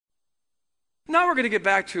Now we're going to get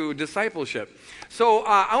back to discipleship. So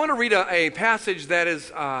I want to read a passage that is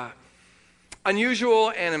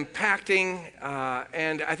unusual and impacting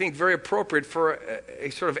and I think very appropriate for a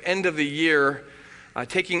sort of end of the year,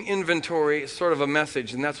 taking inventory sort of a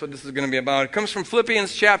message, and that's what this is going to be about. It comes from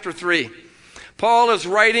Philippians chapter 3. Paul is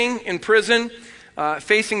writing in prison,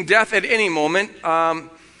 facing death at any moment. The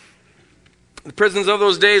prisons of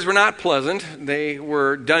those days were not pleasant. They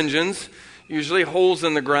were dungeons, usually holes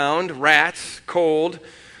in the ground, rats, cold,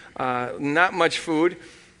 not much food.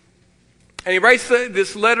 And he writes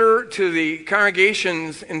this letter to the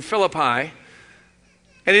congregations in Philippi,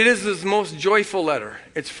 and it is his most joyful letter.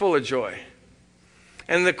 It's full of joy.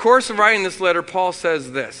 And in the course of writing this letter, Paul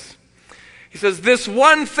says this. He says, "This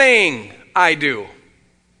one thing I do."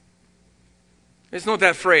 Just note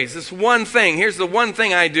that phrase, this one thing. Here's the one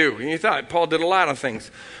thing I do. And you thought Paul did a lot of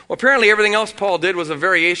things. Well, apparently everything else Paul did was a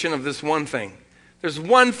variation of this one thing. There's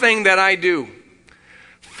one thing that I do.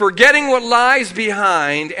 Forgetting what lies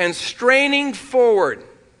behind and straining forward.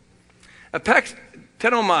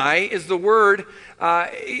 Tenomai is the word,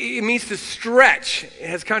 it means to stretch. It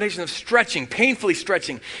has a connotation of stretching, painfully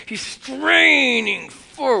stretching. He's straining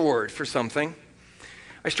forward for something.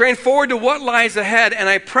 I strain forward to what lies ahead, and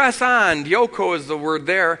I press on. Dioko is the word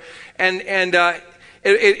there. And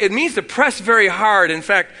it means to press very hard. In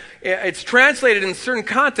fact, it's translated in certain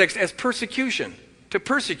contexts as persecution. To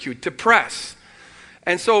persecute, to press.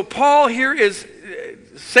 And so Paul here is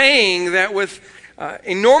saying that with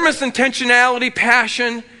enormous intentionality,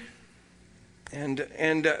 passion,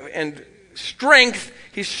 and strength,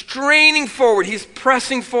 he's straining forward. He's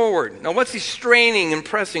pressing forward. Now, what's he straining and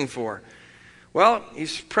pressing for? Well,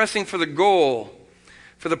 he's pressing for the goal,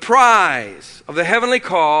 for the prize of the heavenly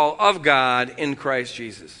call of God in Christ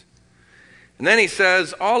Jesus. And then he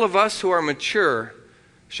says, all of us who are mature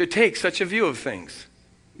should take such a view of things.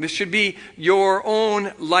 This should be your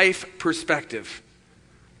own life perspective.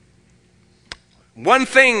 One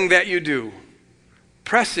thing that you do,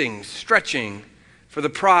 pressing, stretching for the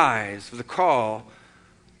prize, for the call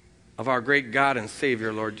of our great God and Savior,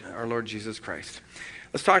 our Lord Jesus Christ.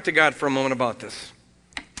 Let's talk to God for a moment about this.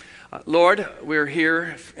 Lord, we're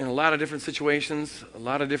here in a lot of different situations, a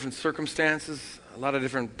lot of different circumstances, a lot of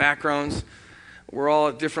different backgrounds. We're all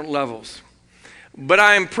at different levels. But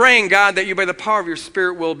I'm praying, God, that you, by the power of your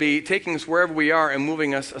Spirit, will be taking us wherever we are and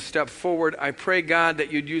moving us a step forward. I pray, God,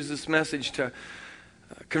 that you'd use this message to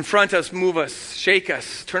confront us, move us, shake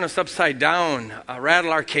us, turn us upside down,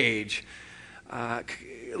 rattle our cage.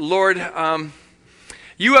 Lord,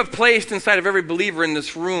 you have placed inside of every believer in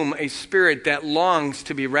this room a spirit that longs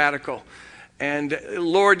to be radical. And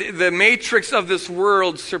Lord, the matrix of this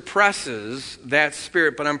world suppresses that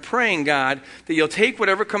spirit. But I'm praying, God, that you'll take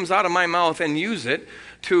whatever comes out of my mouth and use it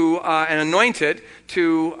to and anoint it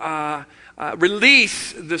to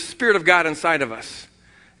release the Spirit of God inside of us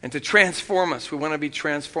and to transform us. We want to be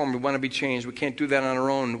transformed. We want to be changed. We can't do that on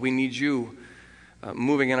our own. We need you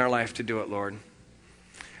moving in our life to do it, Lord.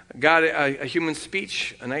 God, a human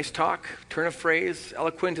speech, a nice talk, turn of phrase,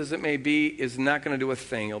 eloquent as it may be, is not going to do a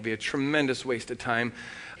thing. It'll be a tremendous waste of time.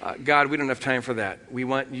 God, we don't have time for that. We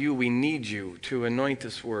want you, we need you to anoint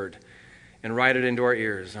this word and write it into our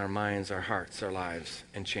ears, our minds, our hearts, our lives,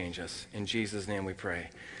 and change us. In Jesus' name we pray.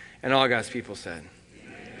 And all God's people said,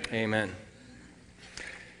 Amen.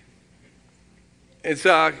 It's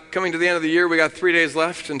coming to the end of the year. We got 3 days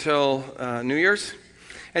left until New Year's.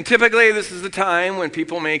 And typically, this is the time when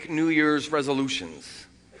people make New Year's resolutions.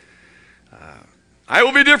 I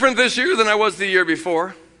will be different this year than I was the year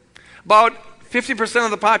before. About 50%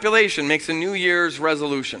 of the population makes a New Year's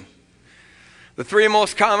resolution. The three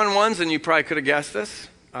most common ones, and you probably could have guessed this,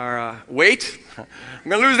 are weight. I'm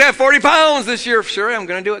going to lose that 40 pounds this year. Sure, I'm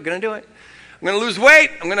going to do it, I'm going to lose weight.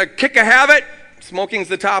 I'm going to kick a habit. Smoking's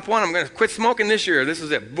the top one. I'm going to quit smoking this year. This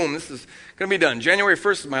is it. Boom, this is going to be done. January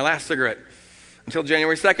 1st is my last cigarette. Until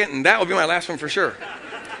January 2nd, and that will be my last one for sure.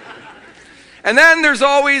 And then there's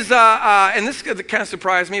always, and this kind of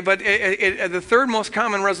surprised me, but the third most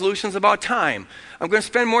common resolution is about time. I'm going to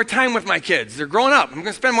spend more time with my kids. They're growing up. I'm going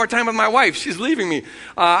to spend more time with my wife. She's leaving me.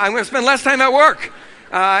 I'm going to spend less time at work.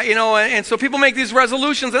 And so people make these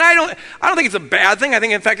resolutions, and I don't think it's a bad thing. I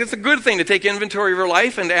think, in fact, it's a good thing to take inventory of your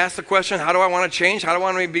life and to ask the question, how do I want to change? How do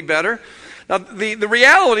I want to be better? Now, the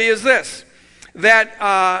reality is this. That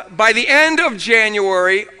by the end of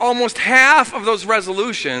January, almost half of those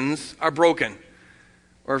resolutions are broken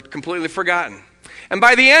or completely forgotten. And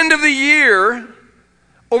by the end of the year,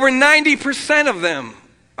 over 90% of them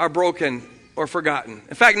are broken or forgotten.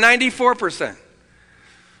 In fact, 94%.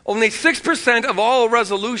 Only 6% of all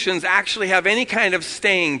resolutions actually have any kind of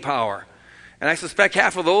staying power. And I suspect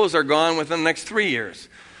half of those are gone within the next 3 years.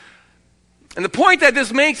 And the point that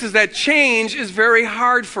this makes is that change is very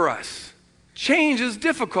hard for us. Change is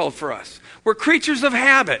difficult for us. We're creatures of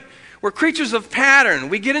habit. We're creatures of pattern.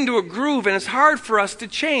 We get into a groove, and it's hard for us to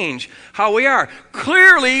change how we are.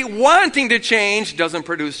 Clearly, wanting to change doesn't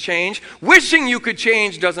produce change. Wishing you could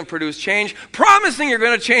change doesn't produce change. Promising you're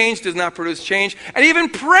going to change does not produce change. And even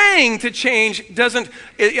praying to change doesn't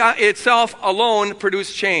itself alone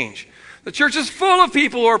produce change. The church is full of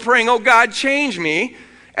people who are praying, "Oh God, change me."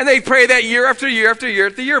 And they pray that year after year after year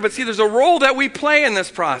after year. But see, there's a role that we play in this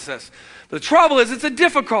process. The trouble is, it's a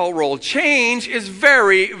difficult role. Change is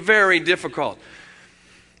very, very difficult.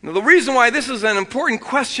 Now, the reason why this is an important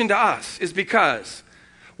question to us is because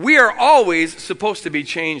we are always supposed to be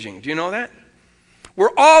changing. Do you know that?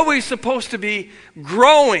 We're always supposed to be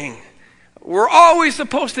growing. We're always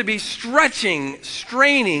supposed to be stretching,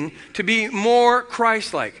 straining to be more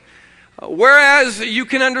Christ-like. Whereas you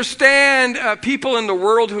can understand people in the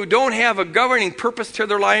world who don't have a governing purpose to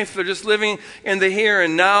their life, they're just living in the here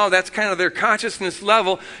and now, that's kind of their consciousness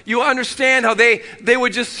level, you understand how they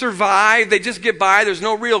would just survive, they just get by, there's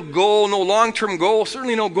no real goal, no long-term goal,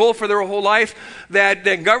 certainly no goal for their whole life that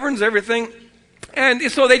governs everything.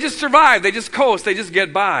 And so they just survive, they just coast, they just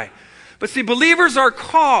get by. But see, believers are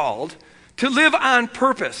called to live on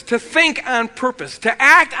purpose, to think on purpose, to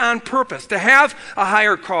act on purpose, to have a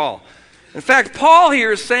higher call. In fact, Paul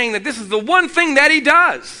here is saying that this is the one thing that he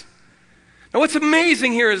does. Now, what's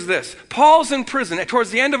amazing here is this. Paul's in prison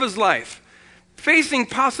towards the end of his life, facing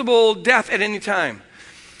possible death at any time.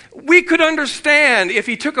 We could understand if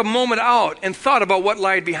he took a moment out and thought about what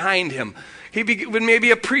lied behind him. He would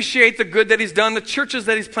maybe appreciate the good that he's done, the churches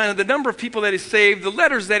that he's planted, the number of people that he's saved, the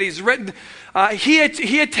letters that he's written. He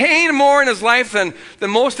attained more in his life than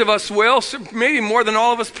most of us will, maybe more than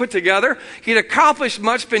all of us put together. He'd accomplished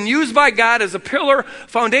much, been used by God as a pillar,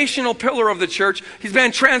 foundational pillar of the church. He's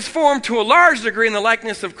been transformed to a large degree in the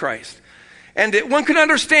likeness of Christ. And one could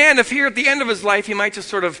understand if here at the end of his life he might just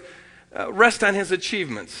sort of rest on his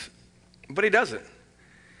achievements. But he doesn't.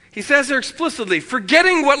 He says there explicitly,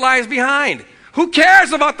 forgetting what lies behind. Who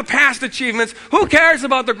cares about the past achievements? Who cares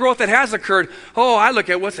about the growth that has occurred? Oh, I look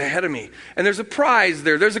at what's ahead of me. And there's a prize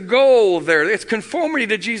there. There's a goal there. It's conformity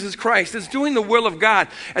to Jesus Christ. It's doing the will of God.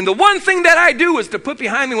 And the one thing that I do is to put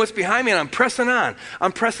behind me what's behind me, and I'm pressing on.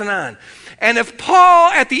 I'm pressing on. And if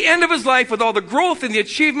Paul, at the end of his life, with all the growth and the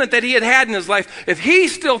achievement that he had in his life, if he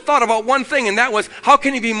still thought about one thing, and that was, how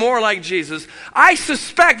can he be more like Jesus? I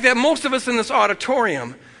suspect that most of us in this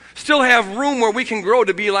auditorium still have room where we can grow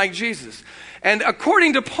to be like Jesus. And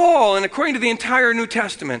according to Paul and according to the entire New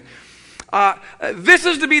Testament, this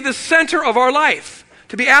is to be the center of our life,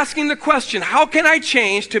 to be asking the question, how can I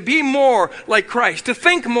change to be more like Christ, to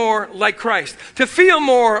think more like Christ, to feel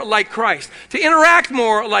more like Christ, to interact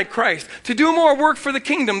more like Christ, to do more work for the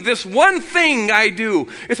kingdom? This one thing I do,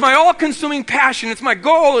 it's my all-consuming passion, it's my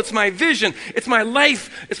goal, it's my vision, it's my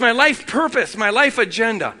life purpose, my life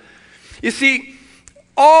agenda. You see,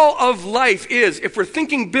 all of life is, if we're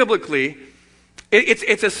thinking biblically,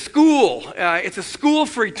 it's a school. It's a school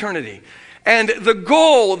for eternity. And the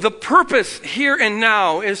goal, the purpose here and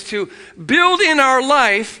now is to build in our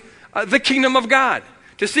life the kingdom of God.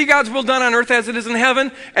 To see God's will done on earth as it is in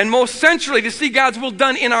heaven, and most centrally to see God's will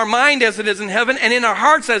done in our mind as it is in heaven, and in our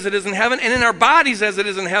hearts as it is in heaven, and in our bodies as it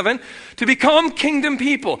is in heaven, to become kingdom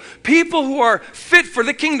people. People who are fit for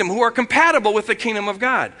the kingdom, who are compatible with the kingdom of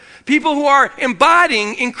God. People who are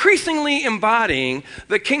increasingly embodying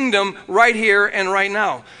the kingdom right here and right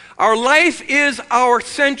now. Our life is our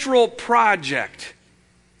central project.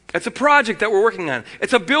 It's a project that we're working on.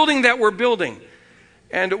 It's a building that we're building.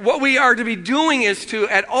 And what we are to be doing is to,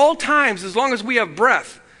 at all times, as long as we have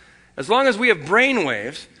breath, as long as we have brain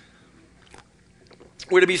waves,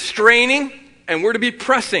 we're to be straining and we're to be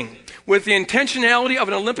pressing with the intentionality of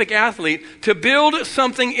an Olympic athlete to build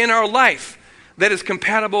something in our life that is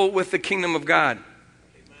compatible with the kingdom of God.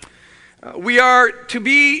 We are to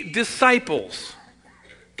be disciples.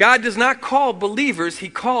 God does not call believers, he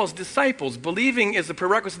calls disciples. Believing is a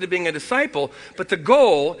prerequisite to being a disciple, but the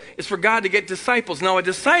goal is for God to get disciples. Now, a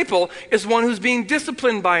disciple is one who's being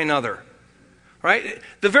disciplined by another, right?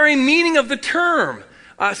 The very meaning of the term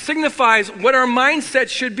signifies what our mindset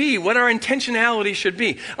should be, what our intentionality should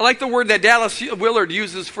be. I like the word that Dallas Willard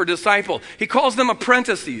uses for disciple. He calls them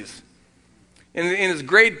apprentices. In his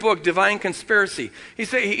great book, Divine Conspiracy,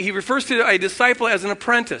 he refers to a disciple as an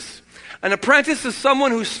apprentice. An apprentice is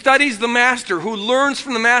someone who studies the master, who learns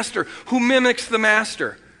from the master, who mimics the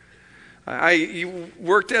master. I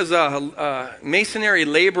worked as a masonry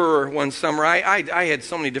laborer one summer. I had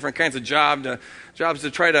so many different kinds of jobs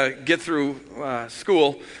to try to get through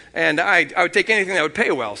school, and I would take anything that would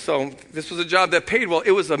pay well. So this was a job that paid well.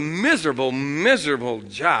 It was a miserable, miserable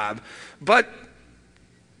job, but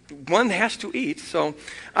one has to eat. So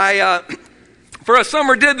I, for a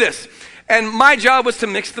summer, did this. And my job was to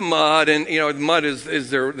mix the mud, and the mud is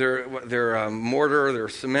their mortar, their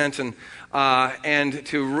cement, and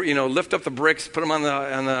to lift up the bricks, put them on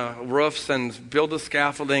the roofs, and build the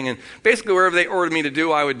scaffolding, and basically wherever they ordered me to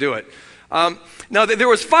do, I would do it. Now there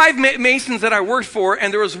was 5 masons that I worked for,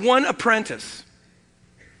 and there was 1 apprentice.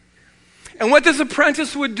 And what this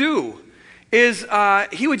apprentice would do is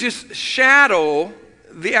he would just shadow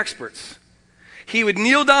the experts. He would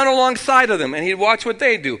kneel down alongside of them, and he'd watch what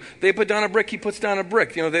they do. They put down a brick, he puts down a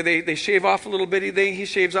brick. They shave off a little bit, he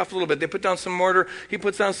shaves off a little bit. They put down some mortar, he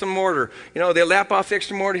puts down some mortar. They lap off the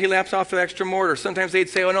extra mortar, he laps off the extra mortar. Sometimes they'd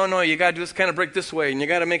say, oh, no, you got to do this kind of brick this way, and you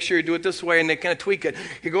got to make sure you do it this way, and they kind of tweak it.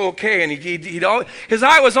 He'd go, okay, and his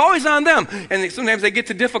eye was always on them. And sometimes they get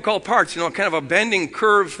to difficult parts, kind of a bending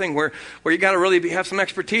curve thing where you got to really have some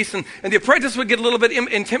expertise. And the apprentice would get a little bit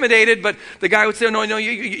intimidated, but the guy would say, no,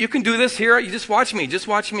 you can do this here, you just watch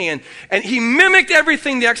me. And he mimicked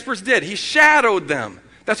everything the experts did. He shadowed them.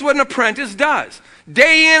 That's what an apprentice does.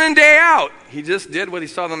 Day in and day out. He just did what he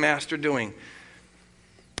saw the master doing.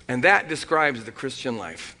 And that describes the Christian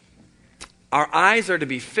life. Our eyes are to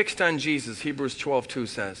be fixed on Jesus, Hebrews 12:2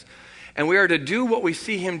 says. And we are to do what we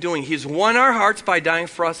see him doing. He's won our hearts by dying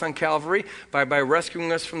for us on Calvary, by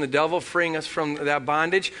rescuing us from the devil, freeing us from that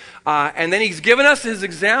bondage. And then he's given us his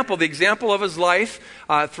example, the example of his life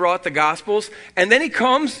throughout the Gospels. And then he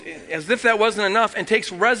comes, as if that wasn't enough, and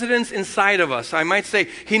takes residence inside of us. I might say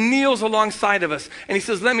he kneels alongside of us, and he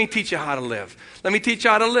says, let me teach you how to live. Let me teach you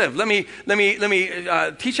how to live. Let me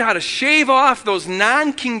teach you how to shave off those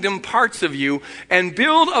non-kingdom parts of you and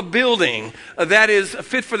build a building that is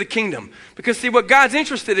fit for the kingdom. Because see, what God's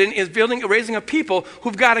interested in is raising a people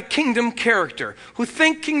who've got a kingdom character, who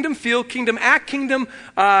think kingdom, feel kingdom, act kingdom.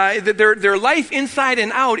 Their life inside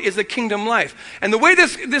and out is a kingdom life. And the way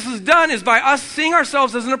this is done is by us seeing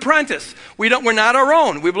ourselves as an apprentice. We're not our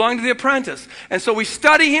own. We belong to the apprentice. And so we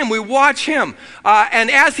study him, we watch him. And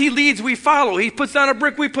as he leads, we follow. He puts down a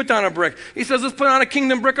brick, we put down a brick. He says, let's put on a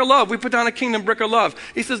kingdom brick of love. We put down a kingdom brick of love.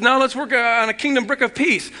 He says, now let's work on a kingdom brick of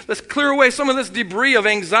peace. Let's clear away some of this debris of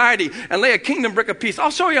anxiety and lay a kingdom brick of peace. I'll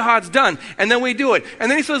show you how it's done. And then we do it. And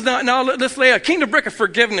then he says, now let's lay a kingdom brick of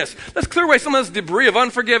forgiveness. Let's clear away some of this debris of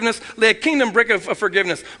unforgiveness, lay a kingdom brick of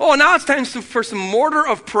forgiveness. Oh, now it's time for some mortar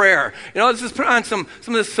of prayer. Let's just put on some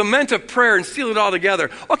of the cement of prayer and seal it all together.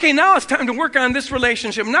 Okay, now it's time to work on this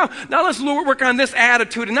relationship. Now let's work on this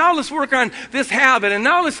attitude. And now let's work on this habit. And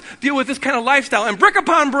now let's deal with this kind of lifestyle. And brick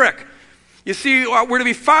upon brick. You see, we're to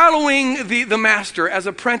be following the master as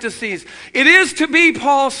apprentices. It is to be,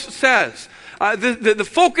 Paul says, the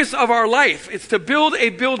focus of our life. It's to build a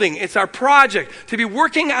building. It's our project. To be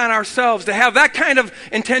working on ourselves. To have that kind of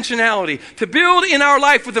intentionality. To build in our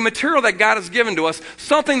life with the material that God has given to us.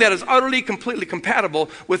 Something that is utterly, completely compatible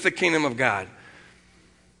with the kingdom of God.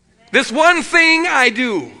 This one thing I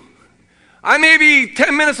do. I may be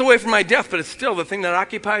 10 minutes away from my death, but it's still the thing that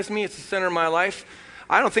occupies me. It's the center of my life.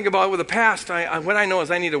 I don't think about it with the past. What I know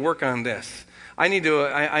is I need to work on this. I need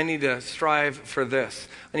to strive for this.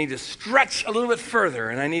 I need to stretch a little bit further,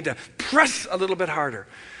 and I need to press a little bit harder.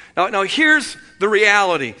 Now here's the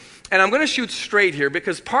reality. And I'm going to shoot straight here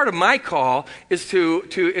because part of my call is to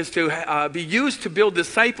be used to build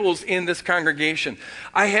disciples in this congregation.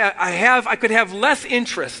 I could have less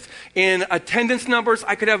interest in attendance numbers.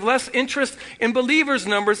 I could have less interest in believers'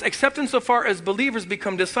 numbers, except insofar as believers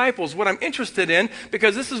become disciples. What I'm interested in,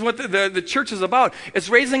 because this is what the church is about, is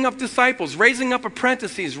raising up disciples, raising up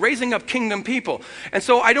apprentices, raising up kingdom people. And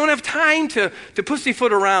so I don't have time to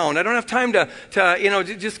pussyfoot around. I don't have time to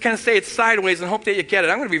just kind of say it sideways and hope that you get it.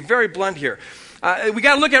 I'm going to be very blunt here. We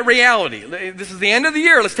got to look at reality. This is the end of the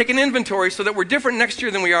year. Let's take an inventory so that we're different next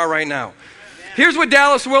year than we are right now. Amen. Here's what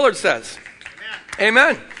Dallas Willard says.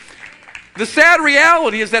 Amen. The sad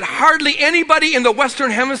reality is that hardly anybody in the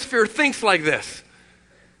Western Hemisphere thinks like this.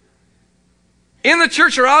 In the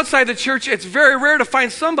church or outside the church, it's very rare to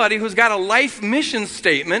find somebody who's got a life mission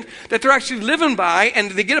statement that they're actually living by,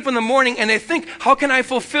 and they get up in the morning and they think, how can I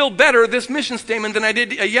fulfill better this mission statement than I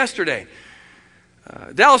did yesterday?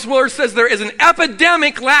 Dallas Willard says there is an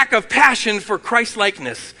epidemic lack of passion for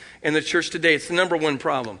Christ-likeness in the church today. It's the number one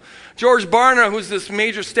problem. George Barna, who's this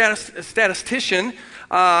major statistician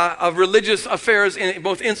of religious affairs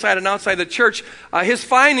both inside and outside the church, his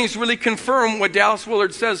findings really confirm what Dallas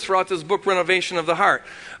Willard says throughout this book, Renovation of the Heart.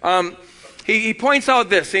 He points out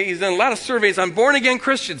this. He's done a lot of surveys on born-again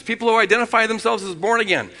Christians, people who identify themselves as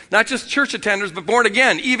born-again. Not just church attenders, but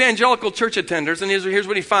born-again, evangelical church attenders. And here's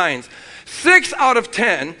what he finds. 6 out of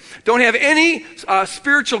 10 don't have any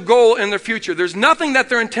spiritual goal in their future. There's nothing that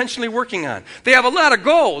they're intentionally working on. They have a lot of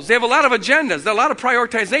goals. They have a lot of agendas, a lot of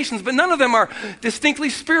prioritizations, but none of them are distinctly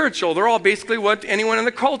spiritual. They're all basically what anyone in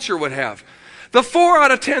the culture would have. The 4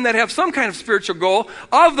 out of 10 that have some kind of spiritual goal,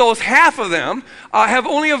 of those, half of them have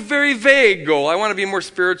only a very vague goal. I want to be more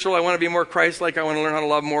spiritual. I want to be more Christ-like. I want to learn how to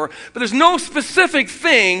love more. But there's no specific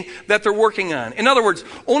thing that they're working on. In other words,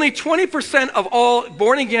 only 20% of all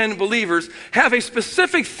born-again believers have a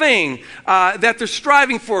specific thing that they're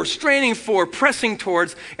striving for, straining for, pressing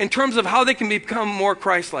towards in terms of how they can become more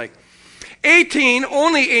Christ-like.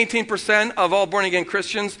 Only 18% of all born-again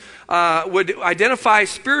Christians would identify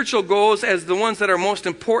spiritual goals as the ones that are most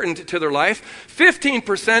important to their life.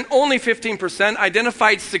 Only 15%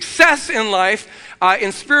 identified success in life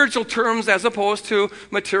in spiritual terms as opposed to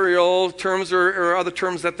material terms or other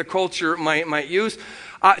terms that the culture might use.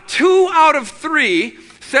 2 out of 3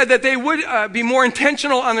 said that they would be more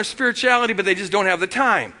intentional on their spirituality, but they just don't have the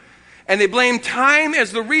time. And they blame time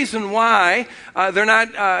as the reason why they're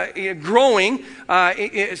not growing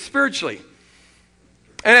spiritually.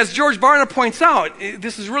 And as George Barna points out,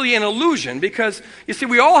 this is really an illusion because, you see,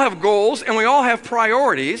 we all have goals and we all have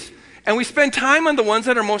priorities, and we spend time on the ones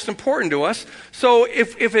that are most important to us. So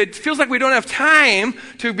if it feels like we don't have time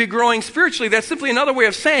to be growing spiritually, that's simply another way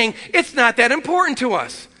of saying it's not that important to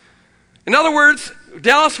us. In other words,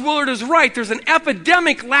 Dallas Willard is right. There's an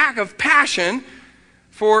epidemic lack of passion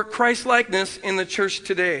for Christ-likeness in the church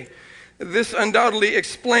today. This undoubtedly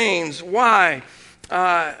explains why,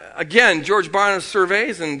 again, George Barna's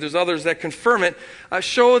surveys, and there's others that confirm it,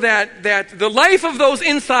 show that the life of those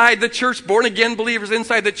inside the church, born-again believers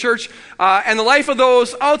inside the church, and the life of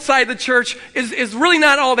those outside the church is really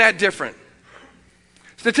not all that different.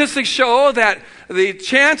 Statistics show that the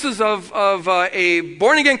chances of a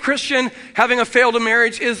born-again Christian having a failed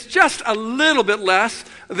marriage is just a little bit less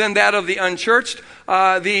than that of the unchurched.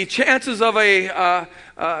 The chances of a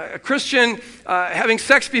Christian having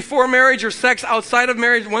sex before marriage or sex outside of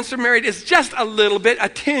marriage once they're married is just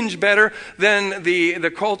a tinge better than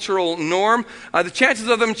the cultural norm. The chances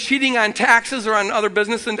of them cheating on taxes or on other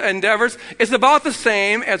business endeavors is about the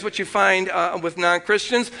same as what you find with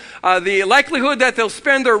non-Christians. The likelihood that they'll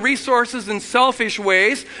spend their resources in selfish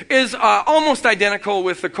ways is almost identical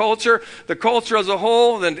with the culture. The culture as a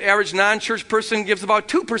whole, the average non-church person gives about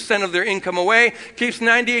 2% of their income away, keeps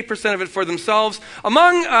 98% of it for themselves.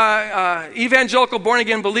 Among evangelical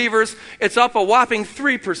born-again believers, it's up a whopping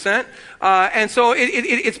 3%. And so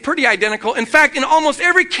it's pretty identical. In fact, in almost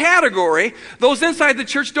every category, those inside the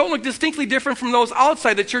church don't look distinctly different from those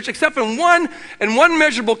outside the church, except in one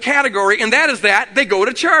measurable category, and that is that they go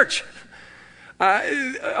to church.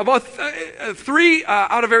 About 3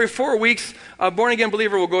 out of every 4 weeks, a born-again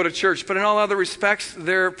believer will go to church, but in all other respects,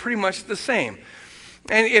 they're pretty much the same.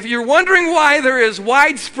 And if you're wondering why there is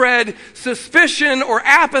widespread suspicion or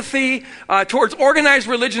apathy towards organized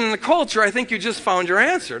religion in the culture, I think you just found your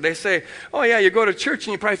answer. They say, oh yeah, you go to church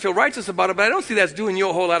and you probably feel righteous about it, but I don't see that's doing you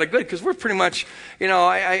a whole lot of good because we're pretty much, we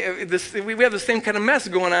have the same kind of mess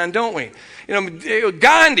going on, don't we?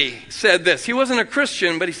 Gandhi said this. He wasn't a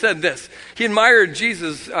Christian, but he said this. He admired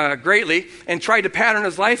Jesus greatly and tried to pattern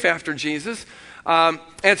his life after Jesus. And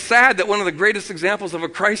it's sad that one of the greatest examples of a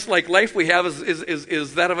Christ-like life we have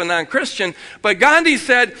is that of a non-Christian. But Gandhi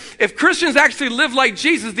said, if Christians actually lived like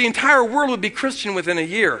Jesus, the entire world would be Christian within a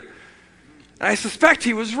year. And I suspect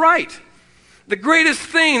he was right. The greatest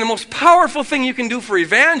thing, the most powerful thing you can do for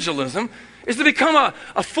evangelism is to become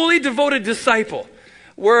a fully devoted disciple,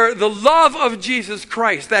 where the love of Jesus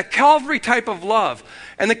Christ, that Calvary type of love,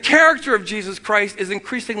 and the character of Jesus Christ is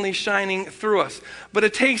increasingly shining through us. But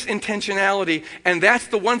it takes intentionality, and that's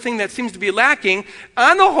the one thing that seems to be lacking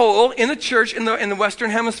on the whole in the church in the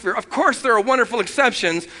Western Hemisphere. Of course, there are wonderful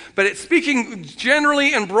exceptions, but speaking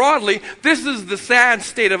generally and broadly, this is the sad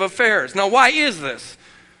state of affairs. Now, why is this?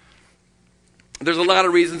 There's a lot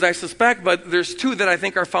of reasons, I suspect, but there's 2 that I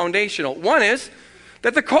think are foundational. One is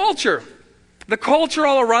that the culture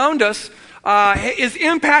all around us is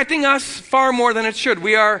impacting us far more than it should.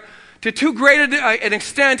 We are, to too great an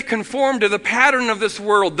extent, conformed to the pattern of this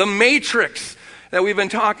world, the matrix that we've been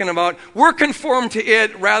talking about. We're conformed to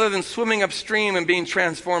it rather than swimming upstream and being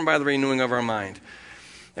transformed by the renewing of our mind.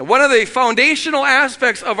 And one of the foundational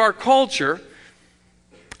aspects of our culture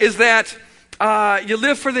is that you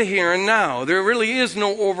live for the here and now. There really is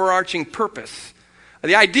no overarching purpose.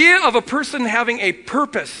 The idea of a person having a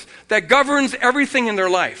purpose that governs everything in their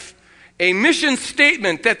life a mission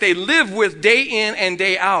statement that they live with day in and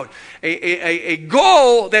day out, a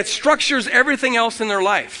goal that structures everything else in their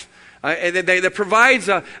life, that provides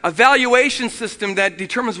a valuation system that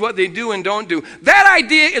determines what they do and don't do. That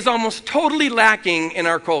idea is almost totally lacking in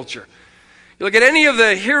our culture. You look at any of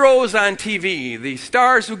the heroes on TV, the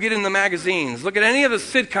stars who get in the magazines, look at any of the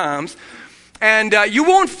sitcoms, and you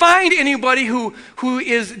won't find anybody who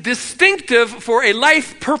is distinctive for a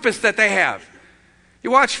life purpose that they have. You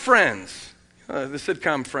watch Friends, the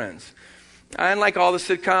sitcom Friends. And like all the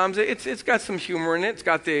sitcoms, it's got some humor in it. It's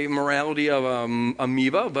got the morality of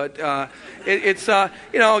amoeba, but it's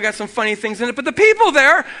got some funny things in it. But the people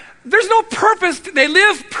there's no purpose. They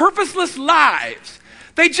live purposeless lives.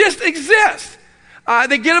 They just exist.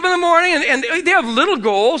 They get up in the morning and they have little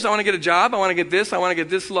goals. I want to get a job. I want to get this. I want to get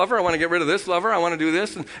this lover. I want to get rid of this lover. I want to do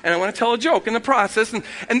this. And I want to tell a joke in the process.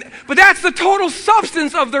 But that's the total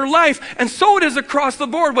substance of their life. And so it is across the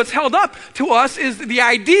board. What's held up to us is the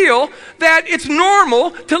ideal that it's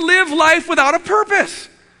normal to live life without a purpose.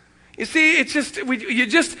 You see, you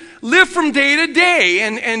just live from day to day.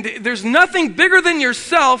 And there's nothing bigger than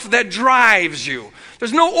yourself that drives you.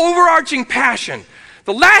 There's no overarching passion.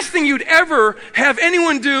 The last thing you'd ever have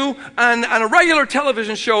anyone do on a regular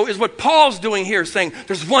television show is what Paul's doing here, saying,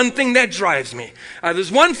 there's one thing that drives me.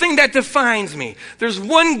 There's one thing that defines me. There's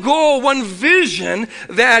one goal, one vision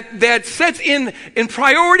that sets in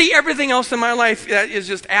priority everything else in my life that is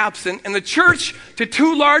just absent. And the church, to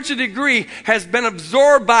too large a degree, has been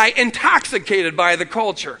absorbed by, intoxicated by the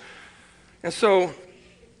culture. And so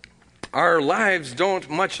our lives don't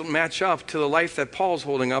much match up to the life that Paul's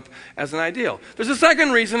holding up as an ideal. There's a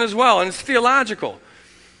second reason as well, and it's theological.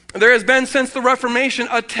 There has been since the Reformation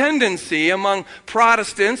a tendency among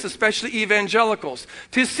Protestants, especially evangelicals,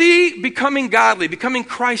 to see becoming godly, becoming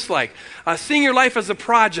Christ-like, seeing your life as a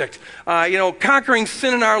project, conquering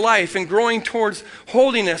sin in our life and growing towards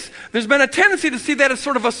holiness. There's been a tendency to see that as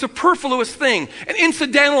sort of a superfluous thing, an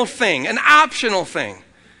incidental thing, an optional thing.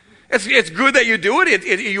 It's good that you do it.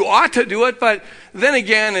 You ought to do it, but then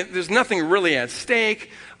again, there's nothing really at stake.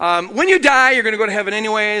 When you die, you're going to go to heaven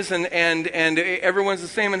anyways, and everyone's the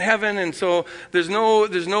same in heaven, and so there's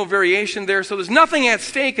no variation there. So there's nothing at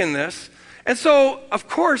stake in this, and so of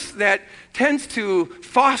course that tends to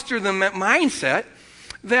foster the mindset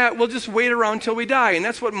that we'll just wait around till we die, and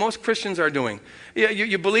that's what most Christians are doing.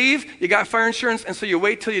 You believe, you got fire insurance, and so you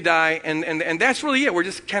wait till you die, and that's really it. We're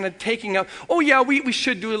just kind of taking up, we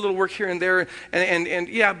should do a little work here and there,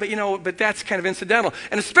 but that's kind of incidental.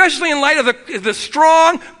 And especially in light of the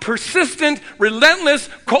strong, persistent, relentless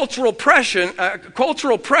cultural pressure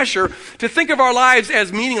to think of our lives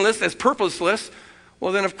as meaningless, as purposeless,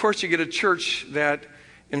 well then of course you get a church that,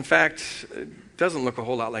 in fact, doesn't look a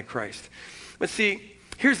whole lot like Christ. But see,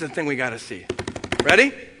 here's the thing we got to see.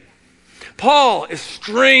 Ready? Paul is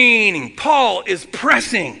straining. Paul is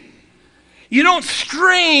pressing. You don't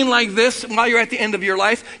strain like this while you're at the end of your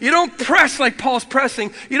life. You don't press like Paul's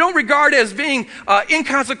pressing. You don't regard as being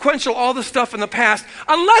inconsequential all the stuff in the past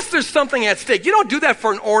unless there's something at stake. You don't do that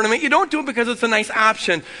for an ornament. You don't do it because it's a nice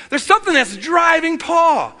option. There's something that's driving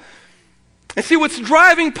Paul. And see, what's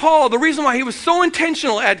driving Paul, the reason why he was so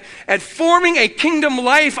intentional at forming a kingdom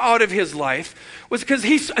life out of his life, was because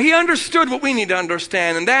he understood what we need to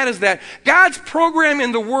understand, and that is that God's program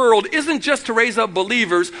in the world isn't just to raise up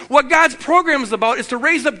believers. What God's program is about is to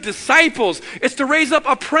raise up disciples. It's to raise up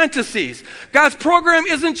apprentices. God's program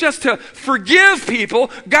isn't just to forgive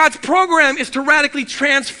people. God's program is to radically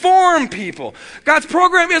transform people. God's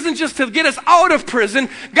program isn't just to get us out of prison.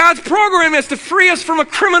 God's program is to free us from a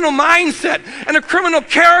criminal mindset and a criminal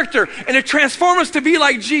character and to transform us to be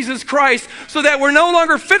like Jesus Christ so that we're no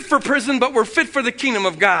longer fit for prison, but we're fit for the kingdom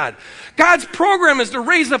of God. God's program is to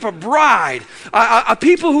raise up a bride, a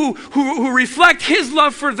people who reflect His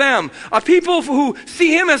love for them, a people who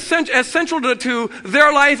see Him as central to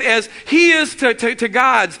their life as He is to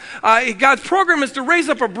God's. God's program is to raise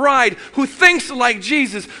up a bride who thinks like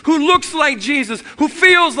Jesus, who looks like Jesus, who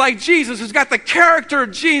feels like Jesus, who's got the character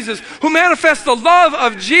of Jesus, who manifests the love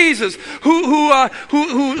of Jesus,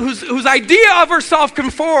 whose idea of herself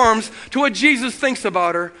conforms to what Jesus thinks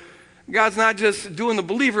about her. God's not just doing the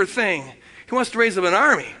believer thing. He wants to raise up an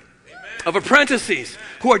army of apprentices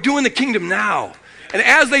who are doing the kingdom now. And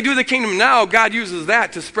as they do the kingdom now, God uses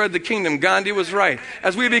that to spread the kingdom. Gandhi was right.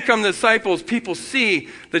 As we become disciples, people see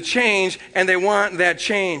the change and they want that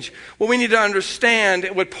change. What we need to understand,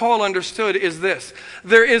 what Paul understood, is this.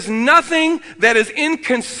 There is nothing that is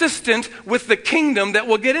inconsistent with the kingdom that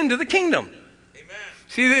will get into the kingdom. Amen.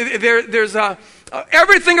 See, there's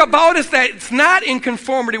everything about us that's not in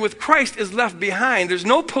conformity with Christ is left behind. There's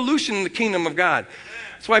no pollution in the kingdom of God.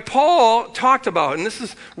 That's why Paul talked about, and this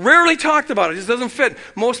is rarely talked about, it just doesn't fit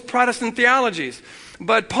most Protestant theologies.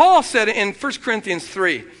 But Paul said in 1 Corinthians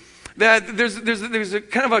 3, that there's a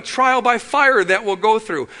kind of a trial by fire that we'll go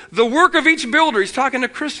through. The work of each builder, he's talking to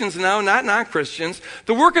Christians now, not non-Christians,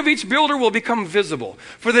 the work of each builder will become visible.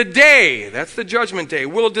 For the day, that's the judgment day,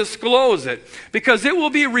 will disclose it, because it will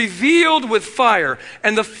be revealed with fire,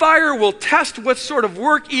 and the fire will test what sort of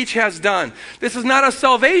work each has done. This is not a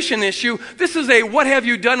salvation issue, this is a what have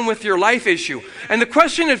you done with your life issue. And the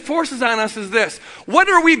question it forces on us is this: what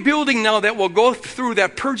are we building now that will go through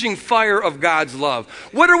that purging fire of God's love?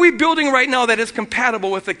 What are we building right now that is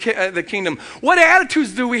compatible with the kingdom? What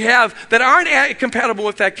attitudes do we have that aren't compatible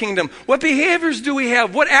with that kingdom? What behaviors do we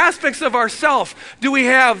have? What aspects of ourself do we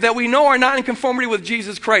have that we know are not in conformity with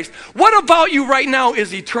Jesus Christ? What about you right now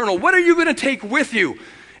is eternal? What are you going to take with you?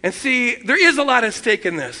 And see, there is a lot at stake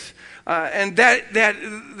in this. And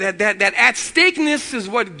that at stakeness is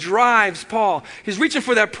what drives Paul. He's reaching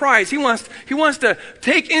for that prize. He wants to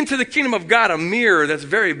take into the kingdom of God a mirror that's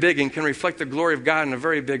very big and can reflect the glory of God in a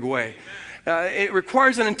very big way. It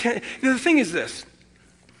requires an intent. The thing is this.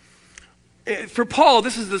 For Paul,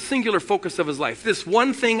 this is the singular focus of his life. This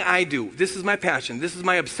one thing I do. This is my passion. This is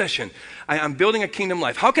my obsession. I'm building a kingdom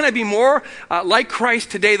life. How can I be more like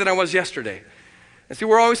Christ today than I was yesterday? And see,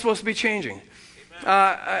 we're always supposed to be changing.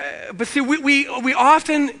 But see, we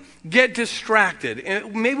often get distracted.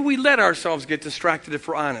 And maybe we let ourselves get distracted if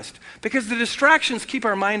we're honest. Because the distractions keep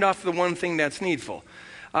our mind off the one thing that's needful.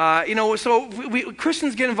 So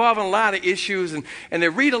Christians get involved in a lot of issues, and they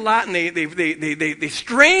read a lot, and they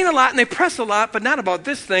strain a lot, and they press a lot, but not about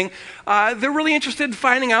this thing. They're really interested in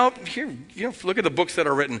finding out, here, look at the books that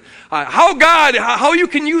are written, how you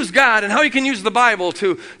can use God and how you can use the Bible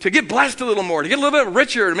to get blessed a little more, to get a little bit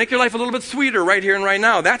richer, to make your life a little bit sweeter right here and right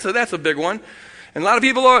now. That's a big one. And a lot of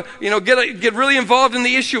people are, get really involved in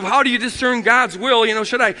the issue of how do you discern God's will?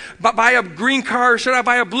 Should I buy a green car or should I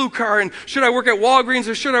buy a blue car? And should I work at Walgreens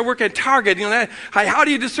or should I work at Target? How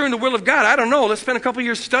do you discern the will of God? I don't know. Let's spend a couple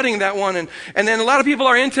years studying that one. And then a lot of people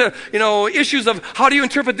are into, issues of how do you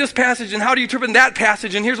interpret this passage and how do you interpret that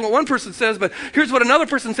passage? And here's what one person says, but here's what another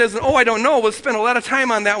person says. And I don't know. We'll spend a lot of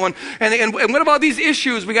time on that one. And what about these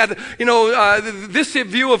issues? We got, this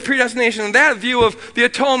view of predestination and that view of the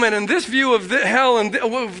atonement and this view of hell and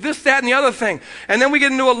this, that, and the other thing. And then we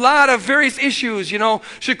get into a lot of various issues,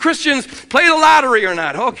 Should Christians play the lottery or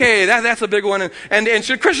not? Okay, that's a big one. And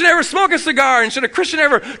should a Christian ever smoke a cigar? And should a Christian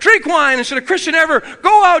ever drink wine? And should a Christian ever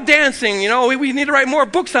go out dancing? We need to write more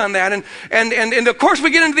books on that. And of course we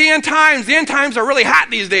get into the end times. The end times are really hot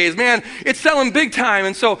these days, man. It's selling big time.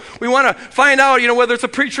 And so we want to find out, whether it's a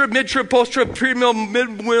pre-trib, mid-trib, post-trib, pre-mill,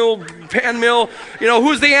 mid-mill, pan-mill,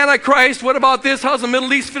 who's the Antichrist? What about this? How's the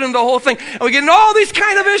Middle East fit into the whole thing? And we get into all these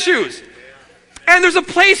kind of issues. And there's a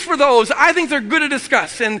place for those. I think they're good to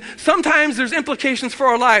discuss. And sometimes there's implications for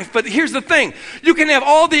our life. But here's the thing. You can have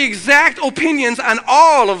all the exact opinions on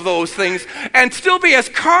all of those things and still be as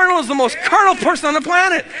carnal as the most carnal person on the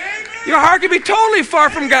planet. Your heart can be totally far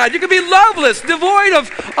from God. You can be loveless, devoid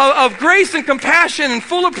of grace and compassion and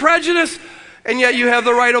full of prejudice. And yet you have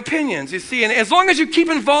the right opinions, you see. And as long as you keep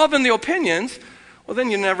involved in the opinions, well, then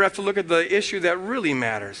you never have to look at the issue that really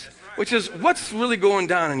matters, which is what's really going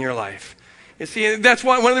down in your life. You see, that's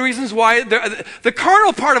one of the reasons why the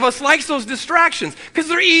carnal part of us likes those distractions, because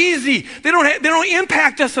they're easy. They don't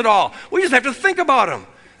impact us at all. We just have to think about them.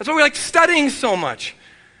 That's why we like studying so much.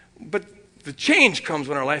 But the change comes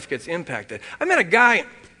when our life gets impacted. I met a guy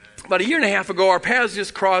about a year and a half ago. Our paths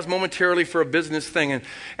just crossed momentarily for a business thing.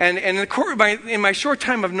 And in my short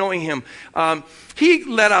time of knowing him, he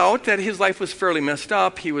let out that his life was fairly messed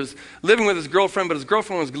up. He was living with his girlfriend, but his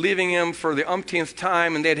girlfriend was leaving him for the umpteenth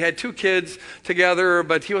time, and they had 2 kids together,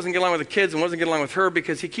 but he wasn't getting along with the kids and wasn't getting along with her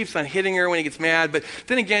because he keeps on hitting her when he gets mad. But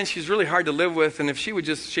then again, she's really hard to live with, and if she would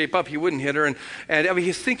just shape up, he wouldn't hit her. And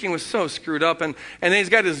his thinking was so screwed up. And then he's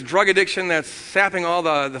got his drug addiction that's sapping all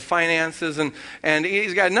the finances, and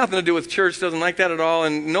he's got nothing to do with church, doesn't like that at all,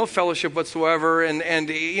 and no fellowship whatsoever, and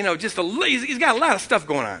he's got a lot of stuff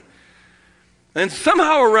going on. And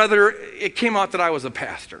somehow or other, it came out that I was a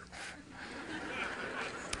pastor.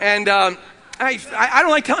 And I don't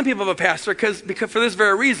like telling people I'm a pastor because for this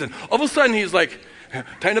very reason. All of a sudden, he's like,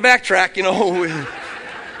 time to backtrack,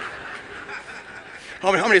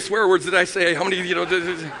 How many swear words did I say? How many,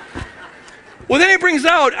 Well, then he brings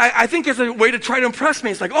out, I think it's a way to try to impress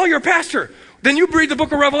me. It's like, oh, you're a pastor. Then you read the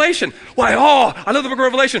book of Revelation. Why, I love the book of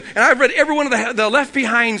Revelation. And I've read every one of the Left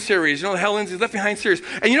Behind series, the Helen Lindsey's Left Behind series.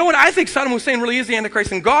 And you know what? I think Saddam Hussein really is the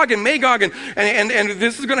Antichrist, and Gog and Magog, and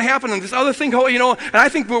this is going to happen, and this other thing, and I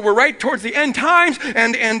think we're right towards the end times,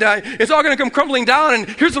 and it's all going to come crumbling down, and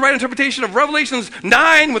here's the right interpretation of Revelations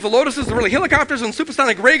 9 with the lotuses, the really helicopters, and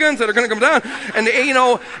supersonic ray guns that are going to come down. And,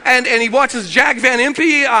 and he watches Jack Van Impe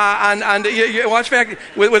you watch back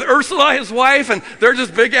with Ursula, his wife, and they're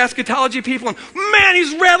just big eschatology people. And man,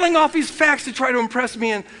 he's rattling off these facts to try to impress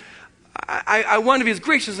me. And I wanted to be as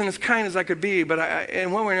gracious and as kind as I could be, but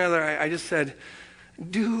in one way or another, I just said,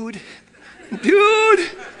 dude,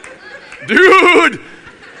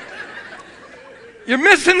 you're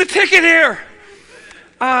missing the ticket here.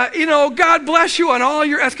 God bless you on all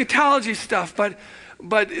your eschatology stuff, but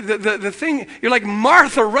the thing, you're like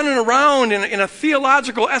Martha running around in a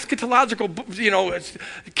theological, eschatological,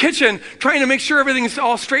 kitchen trying to make sure everything's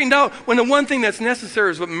all straightened out, when the one thing that's necessary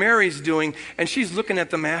is what Mary's doing, and she's looking at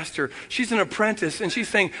the master. She's an apprentice, and she's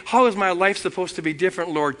saying, how is my life supposed to be different,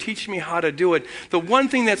 Lord? Teach me how to do it. The one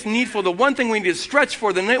thing that's needful, the one thing we need to stretch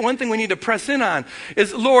for, the one thing we need to press in on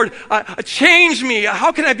is, Lord, change me.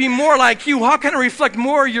 How can I be more like you? How can I reflect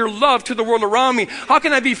more of your love to the world around me? How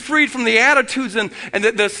can I be freed from the attitudes and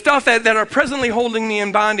the stuff that are presently holding me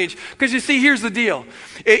in bondage? Because you see, here's the deal.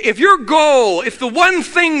 If your goal, if the one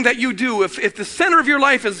thing that you do, if the center of your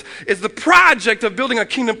life is the project of building a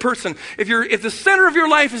kingdom person, if the center of your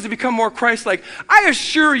life is to become more Christ-like, I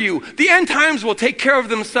assure you, the end times will take care of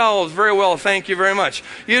themselves very well. Thank you very much.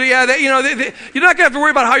 You're not going to have to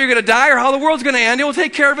worry about how you're going to die or how the world's going to end. It will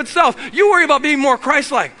take care of itself. You worry about being more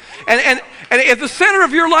Christ-like. And if the center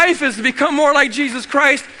of your life is to become more like Jesus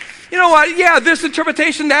Christ, you know what? Yeah, this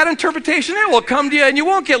interpretation, that interpretation, it will come to you, and you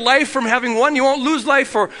won't get life from having one. You won't lose life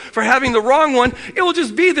for having the wrong one. It will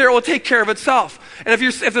just be there. It will take care of itself. And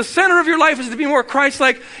if the center of your life is to be more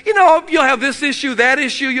Christ-like, you'll have this issue, that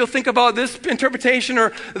issue. You'll think about this interpretation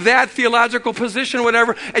or that theological position,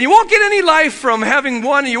 whatever. And you won't get any life from having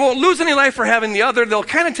one, and you won't lose any life for having the other. They'll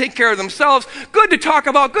kind of take care of themselves. Good to talk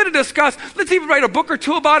about, good to discuss. Let's even write a book or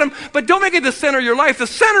two about them. But don't make it the center of your life. The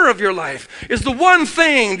center of your life is the one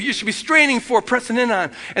thing that you should be straining for, pressing in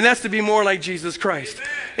on. And that's to be more like Jesus Christ.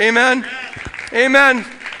 Amen? Amen.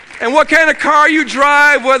 And what kind of car you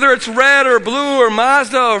drive, whether it's red or blue or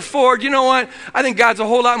Mazda or Ford, you know what? I think God's a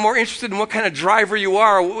whole lot more interested in what kind of driver you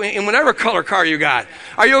are in whatever color car you got.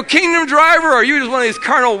 Are you a kingdom driver, or are you just one of these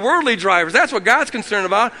carnal, worldly drivers? That's what God's concerned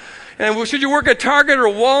about. And should you work at Target or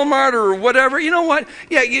Walmart or whatever? You know what?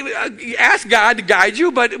 Yeah, you ask God to guide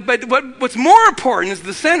you, but what's more important is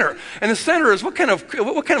the center. And the center is what kind of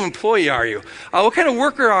employee are you? What kind of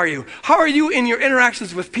worker are you? How are you in your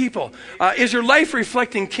interactions with people? Is your life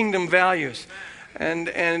reflecting kingdom values? And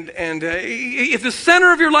if the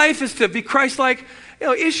center of your life is to be Christ-like,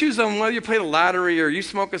 issues on whether you play the lottery or you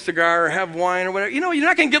smoke a cigar or have wine or whatever, you're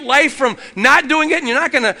not going to get life from not doing it, and you're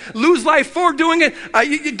not going to lose life for doing it.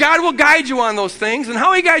 God will guide you on those things, and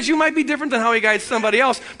how he guides you might be different than how he guides somebody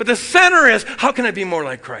else. But the center is, how can I be more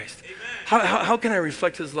like Christ? How can I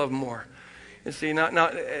reflect his love more? You see,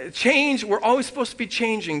 change, we're always supposed to be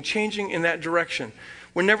changing in that direction.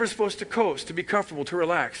 We're never supposed to coast, to be comfortable, to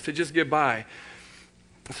relax, to just get by.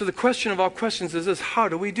 So the question of all questions is this: how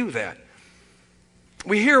do we do that?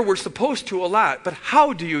 We hear we're supposed to a lot, but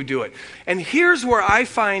how do you do it? And here's where I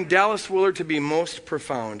find Dallas Willard to be most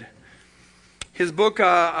profound. His book,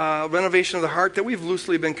 Renovation of the Heart, that we've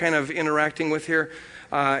loosely been kind of interacting with here,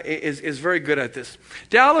 is very good at this.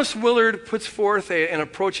 Dallas Willard puts forth an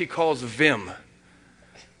approach he calls VIM.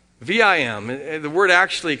 V-I-M. The word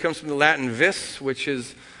actually comes from the Latin vis, which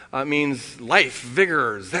means life,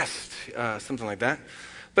 vigor, zest, something like that.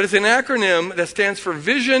 But it's an acronym that stands for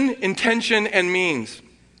vision, intention, and means.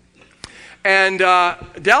 And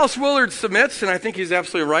Dallas Willard submits, and I think he's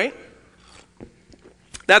absolutely right,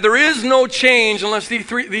 that there is no change unless these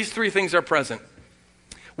three things are present.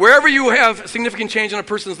 Wherever you have significant change in a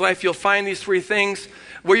person's life, you'll find these three things.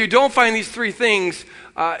 Where you don't find these three things,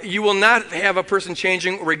 you will not have a person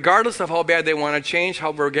changing regardless of how bad they want to change,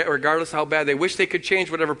 regardless of how bad they wish they could change,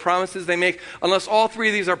 whatever promises they make. Unless all three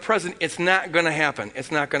of these are present, it's not going to happen.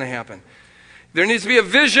 It's not going to happen. There needs to be a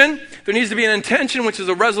vision. There needs to be an intention, which is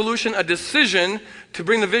a resolution, a decision to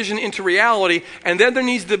bring the vision into reality. And then there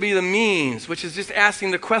needs to be the means, which is just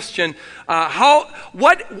asking the question,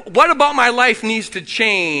 what about my life needs to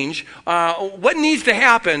change? What needs to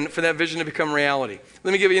happen for that vision to become reality?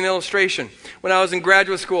 Let me give you an illustration. When I was in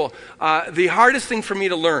graduate school, the hardest thing for me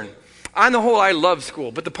to learn, on the whole, I loved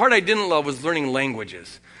school, but the part I didn't love was learning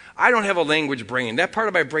languages. I don't have a language brain. That part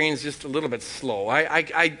of my brain is just a little bit slow.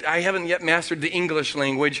 I haven't yet mastered the English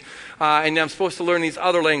language, and I'm supposed to learn these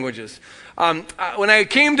other languages. When I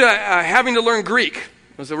came to having to learn Greek,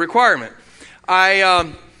 it was a requirement,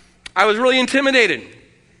 I was really intimidated.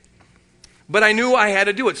 But I knew I had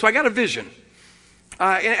to do it, so I got a vision.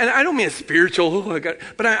 And I don't mean a spiritual,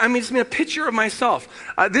 but I mean a picture of myself.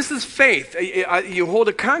 This is faith. You hold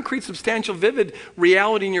a concrete, substantial, vivid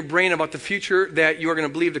reality in your brain about the future that you are going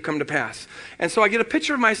to believe to come to pass. And so I get a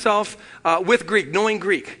picture of myself with Greek, knowing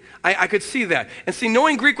Greek. I could see that. And see,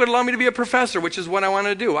 knowing Greek would allow me to be a professor, which is what I want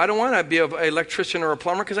to do. I don't want to be an electrician or a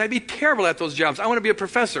plumber because I'd be terrible at those jobs. I want to be a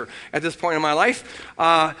professor at this point in my life.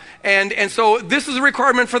 And so this is a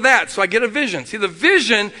requirement for that. So I get a vision. See, the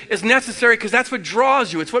vision is necessary because that's what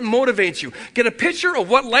draws you. It's what motivates you. Get a picture of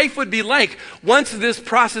what life would be like once this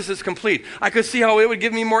process is complete. I could see how it would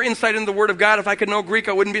give me more insight into the Word of God. If I could know Greek,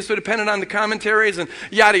 I wouldn't be so dependent on the commentaries and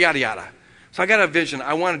yada, yada, yada. So I got a vision.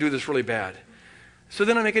 I want to do this really bad. So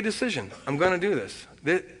then I make a decision. I'm going to do this.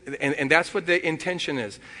 And that's what the intention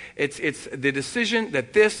is. It's the decision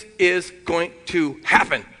that this is going to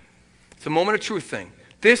happen. It's a moment of truth thing.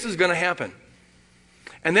 This is going to happen.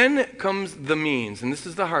 And then comes the means, and this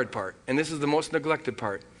is the hard part, and this is the most neglected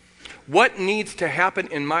part. What needs to happen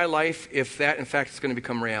in my life if that, in fact, is going to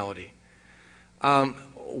become reality?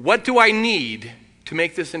 What do I need to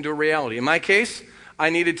make this into a reality? In my case,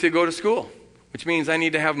 I needed to go to school, which means I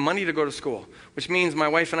need to have money to go to school, which means my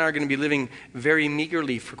wife and I are going to be living very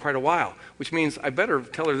meagerly for quite a while, which means I better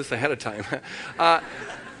tell her this ahead of time.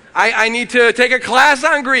 I need to take a class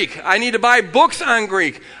on Greek. I need to buy books on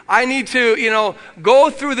Greek. I need to, go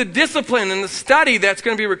through the discipline and the study that's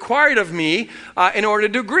going to be required of me in order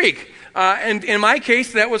to do Greek. And in my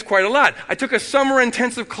case, that was quite a lot. I took a summer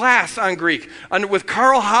intensive class on Greek with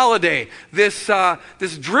Carl Holliday, this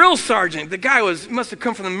drill sergeant. The guy must have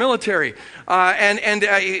come from the military.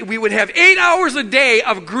 And we would have 8 hours a day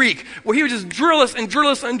of Greek, where he would just drill us and drill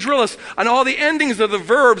us and drill us on all the endings of the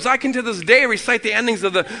verbs. I can to this day recite the endings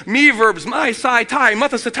of the me verbs, my, sai, tai,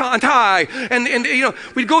 mutha, sata, and tai. And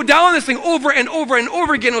we'd go down this thing over and over and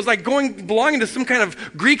over again. It was like belonging to some kind of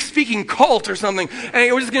Greek-speaking cult or something. And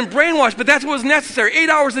it was just getting brainwashed. But that's what was necessary, 8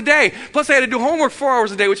 hours a day. Plus I had to do homework 4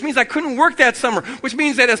 hours a day, which means I couldn't work that summer, which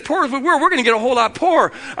means that as poor as we're going to get a whole lot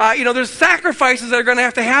poorer. There's sacrifices that are going to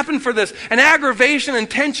have to happen for this, and aggravation and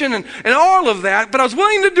tension and all of that. But I was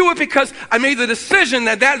willing to do it because I made the decision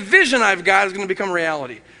that vision I've got is going to become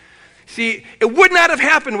reality. See, it would not have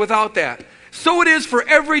happened without that. So it is for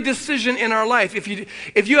every decision in our life. If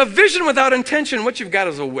you have vision without intention, what you've got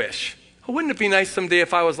is a wish. Wouldn't it be nice someday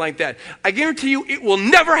if I was like that? I guarantee you it will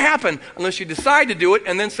never happen unless you decide to do it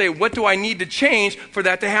and then say, what do I need to change for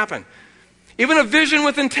that to happen? Even a vision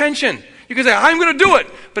with intention. You can say, I'm going to do it.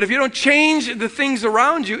 But if you don't change the things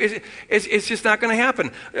around you, it's just not going to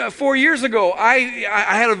happen. 4 years ago, I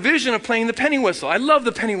had a vision of playing the penny whistle. I love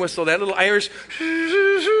the penny whistle, that little Irish,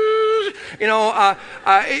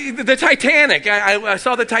 the Titanic. I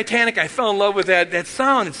saw the Titanic. I fell in love with that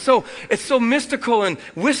sound. It's so mystical and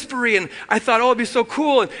whispery. And I thought, it'd be so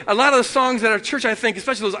cool. And a lot of the songs at our church, I think,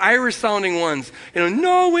 especially those Irish-sounding ones,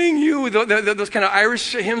 knowing you, those kind of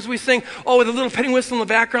Irish hymns we sing. With a little penny whistle in the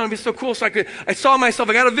background, it'd be so cool. So I saw myself,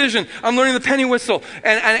 I got a vision. I'm learning the penny whistle.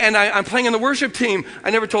 And I'm playing in the worship team.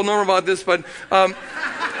 I never told Norma about this, but...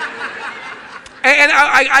 And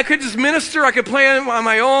I could just minister. I could play on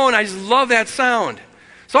my own. I just love that sound.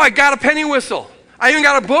 So I got a penny whistle. I even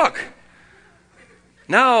got a book.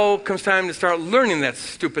 Now comes time to start learning that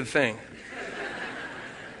stupid thing.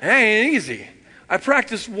 It ain't easy. I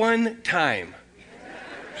practiced one time.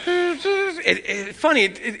 Funny,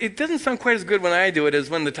 it doesn't sound quite as good when I do it as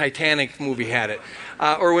when the Titanic movie had it.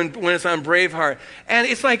 Or when it's on Braveheart. And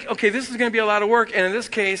it's like, okay, this is going to be a lot of work. And in this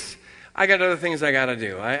case... I got other things I got to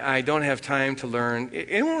do. I don't have time to learn.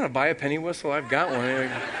 Anyone want to buy a penny whistle? I've got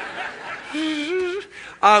one.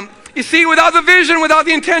 You see, without the vision, without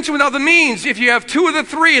the intention, without the means, if you have two of the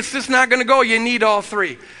three, it's just not going to go. You need all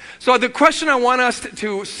three. So the question I want us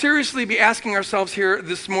to seriously be asking ourselves here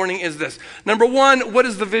this morning is this. Number one, what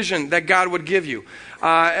is the vision that God would give you?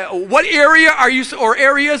 What area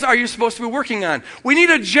areas are you supposed to be working on? We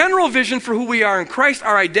need a general vision for who we are in Christ,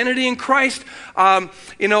 our identity in Christ. What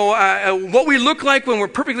we look like when we're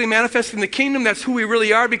perfectly manifesting the kingdom. That's who we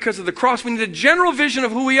really are because of the cross. We need a general vision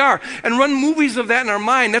of who we are and run movies of that in our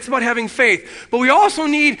mind. That's about having faith. But we also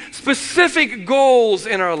need specific goals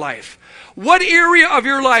in our life. What area of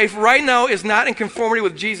your life right now is not in conformity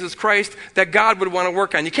with Jesus Christ that God would want to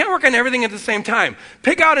work on? You can't work on everything at the same time.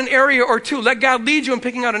 Pick out an area or two. Let God lead you in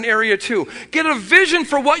picking out an area or two. Get a vision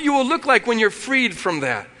for what you will look like when you're freed from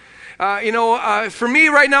that. For me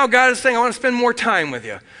right now, God is saying, I want to spend more time with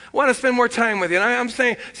you. I want to spend more time with you. And I'm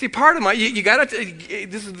saying, see, part of you got to,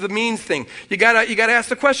 this is the means thing. You got to ask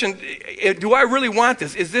the question, do I really want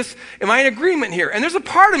this? Am I in agreement here? And there's a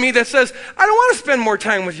part of me that says, I don't want to spend more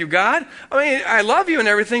time with you, God. I mean, I love you and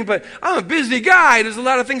everything, but I'm a busy guy. There's a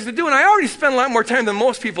lot of things to do, and I already spend a lot more time than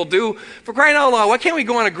most people do. For crying out loud, why can't we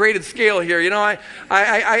go on a graded scale here? We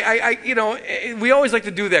always like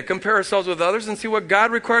to do that, compare ourselves with others and see what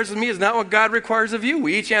God requires of me is not what God requires of you.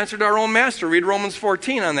 We each answered our own master. Read Romans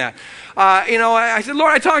 14 on that. I said,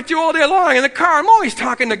 Lord, I talk to you all day long in the car. I'm always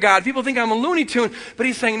talking to God. People think I'm a Looney Tune, but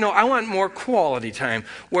he's saying, no, I want more quality time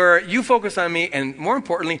where you focus on me, and more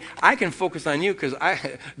importantly, I can focus on you because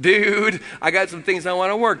I got some things I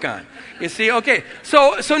want to work on. You see, okay,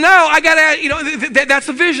 so now I got to, that's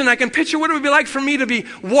a vision. I can picture what it would be like for me to be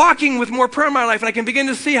walking with more prayer in my life, and I can begin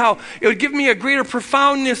to see how it would give me a greater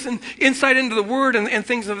profoundness and insight into the Word and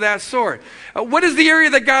things of that sort. What is the area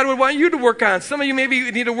that God would want you to work on? Some of you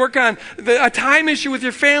maybe need to work on a time issue with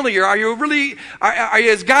your family, or are you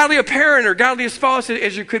as godly a parent or godly a spouse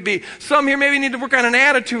as you could be? Some here maybe need to work on an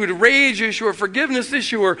attitude, a rage issue, or forgiveness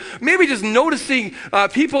issue, or maybe just noticing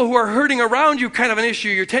people who are hurting around you kind of an issue.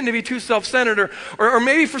 You tend to be too self-centered, or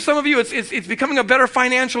maybe for some of you it's becoming a better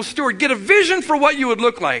financial steward. Get a vision for what you would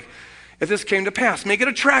look like if this came to pass. Make it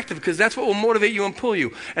attractive, because that's what will motivate you and pull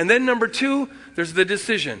you. And then number 2, there's the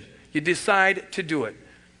decision. You decide to do it.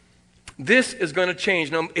 This is going to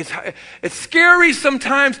change. Now, it's scary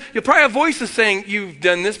sometimes. You'll probably have voices saying, you've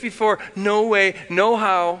done this before. No way, no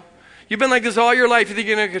how. You've been like this all your life. You think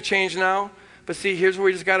you're going to change now? But see, here's where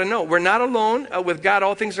we just got to know. We're not alone. With God,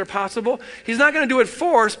 all things are possible. He's not going to do it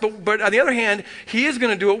for us, but on the other hand, he is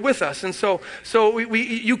going to do it with us. And so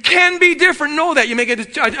you can be different. Know that. You make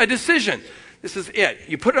a decision. This is it.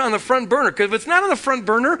 You put it on the front burner, because if it's not on the front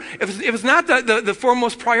burner, if it's not the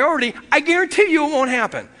foremost priority, I guarantee you it won't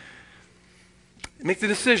happen. Make the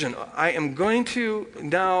decision. I am going to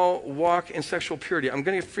now walk in sexual purity. I'm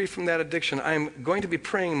going to get free from that addiction. I'm going to be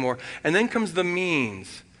praying more. And then comes the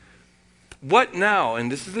means. What now?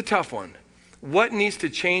 And this is the tough one. What needs to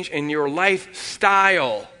change in your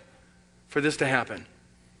lifestyle for this to happen?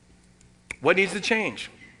 What needs to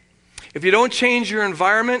change? If you don't change your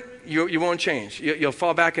environment, you won't change. You'll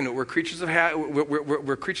fall back into it. We're creatures of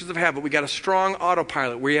habit. We got a strong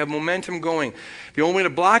autopilot where you have momentum going. The only way to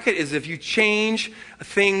block it is if you change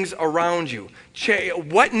things around you.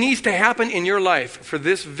 What needs to happen in your life for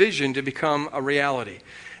this vision to become a reality?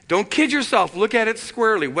 Don't kid yourself. Look at it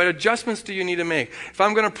squarely. What adjustments do you need to make? If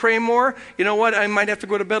I'm going to pray more, you know what? I might have to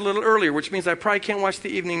go to bed a little earlier, which means I probably can't watch the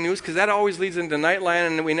evening news, because that always leads into Nightline,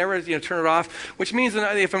 and we never turn it off, which means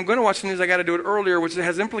that if I'm going to watch the news, I got to do it earlier, which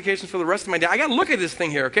has implications for the rest of my day. I got to look at this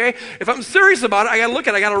thing here, okay? If I'm serious about it, I got to look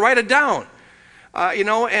at it. I got to write it down.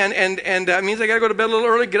 It means I got to go to bed a little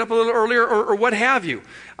early, get up a little earlier, or what have you.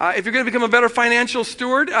 If you're going to become a better financial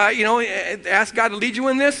steward, ask God to lead you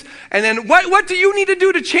in this. And then what do you need to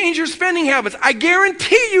do to change your spending habits? I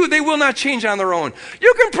guarantee you they will not change on their own.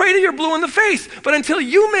 You can pray till you're blue in the face, but until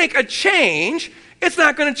you make a change, it's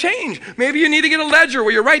not going to change. Maybe you need to get a ledger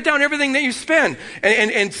where you write down everything that you spend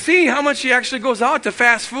and see how much actually goes out to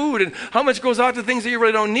fast food and how much goes out to things that you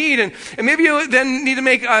really don't need. And maybe you then need to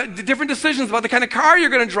make different decisions about the kind of car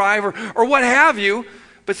you're going to drive or what have you.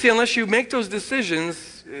 But see, unless you make those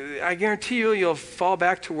decisions, I guarantee you'll fall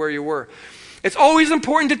back to where you were. It's always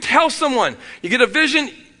important to tell someone. You get a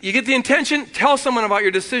vision, you get the intention, tell someone about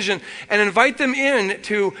your decision and invite them in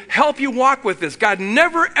to help you walk with this. God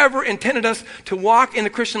never, ever intended us to walk in the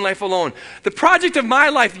Christian life alone. The project of my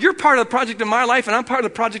life, you're part of the project of my life, and I'm part of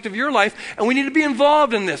the project of your life, and we need to be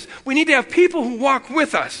involved in this. We need to have people who walk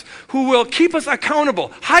with us, who will keep us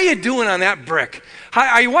accountable. How you doing on that brick?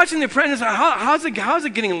 Are you watching The Apprentice? How's it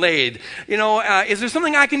getting laid? Is there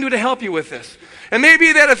something I can do to help you with this? And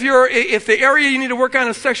maybe that if the area you need to work on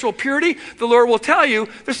is sexual purity, the Lord will tell you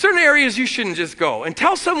there's certain areas you shouldn't just go. And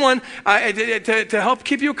tell someone to help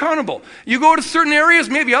keep you accountable. You go to certain areas,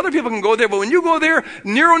 maybe other people can go there, but when you go there,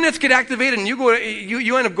 neural nets get activated and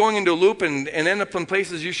you end up going into a loop and end up in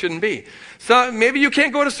places you shouldn't be. So maybe you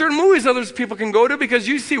can't go to certain movies others people can go to because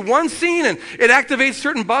you see one scene and it activates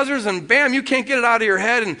certain buzzers and bam, you can't get it out of your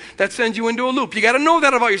head and that sends you into a loop. You got to know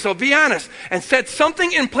that about yourself. Be honest and set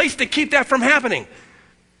something in place to keep that from happening.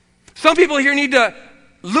 Some people here need to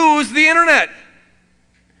lose the internet.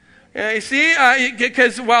 You see,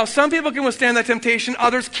 because while some people can withstand that temptation,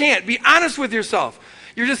 others can't. Be honest with yourself.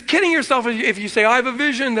 You're just kidding yourself if you say, I have a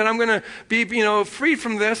vision that I'm going to be, freed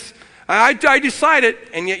from this. I decided,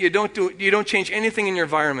 and yet you don't change anything in your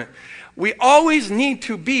environment. We always need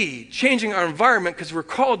to be changing our environment because we're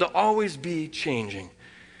called to always be changing.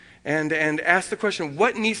 and ask the question,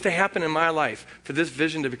 what needs to happen in my life for this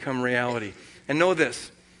vision to become reality? And know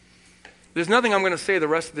this, there's nothing I'm going to say the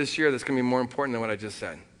rest of this year that's going to be more important than what I just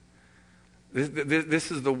said.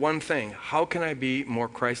 This is the one thing. How can I be more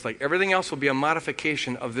Christ-like? Everything else will be a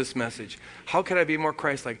modification of this message. How can I be more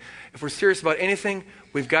Christ-like? If we're serious about anything,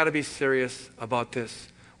 we've got to be serious about this.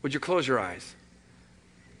 Would you close your eyes?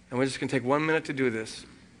 And we're just going to take 1 minute to do this.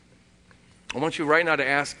 I want you right now to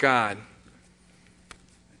ask God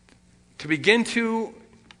to begin to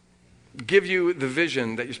give you the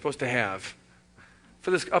vision that you're supposed to have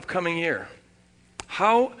for this upcoming year.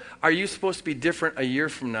 How are you supposed to be different a year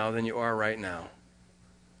from now than you are right now?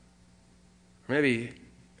 Or maybe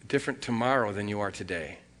different tomorrow than you are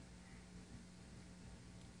today.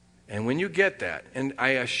 And when you get that, and I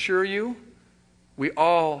assure you, we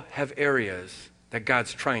all have areas that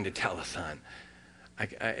God's trying to tell us on.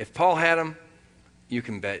 If Paul had them, you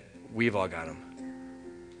can bet we've all got them.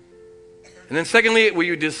 And then secondly, will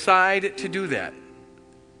you decide to do that?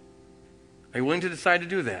 Are you willing to decide to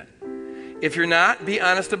do that? If you're not, be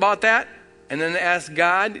honest about that, and then ask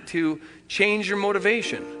God to change your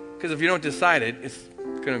motivation. Because if you don't decide it, it's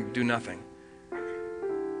going to do nothing.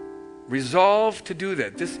 Resolve to do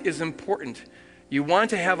that. This is important. You want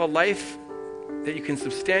to have a life that you can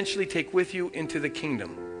substantially take with you into the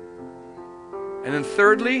kingdom. And then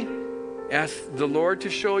thirdly, ask the Lord to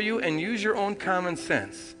show you and use your own common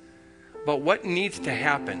sense about what needs to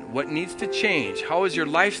happen, what needs to change. How has your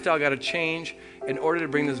lifestyle got to change in order to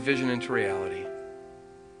bring this vision into reality?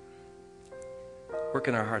 Work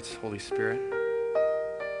in our hearts, Holy Spirit.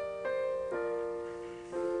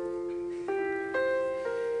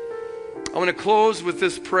 I want to close with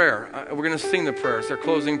this prayer. We're going to sing the prayer. It's our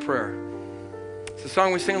closing prayer. It's a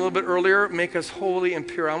song we sang a little bit earlier, Make Us Holy and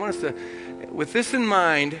Pure. I want us to, with this in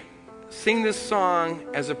mind, sing this song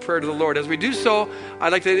as a prayer to the Lord. As we do so,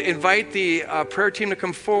 I'd like to invite the prayer team to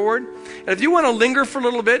come forward. And if you want to linger for a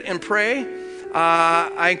little bit and pray,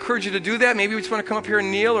 I encourage you to do that. Maybe you just want to come up here and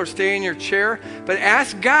kneel or stay in your chair. But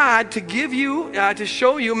ask God to give you, to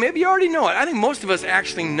show you. Maybe you already know it. I think most of us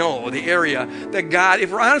actually know the area that God, if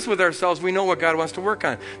we're honest with ourselves, we know what God wants to work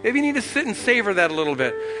on. Maybe you need to sit and savor that a little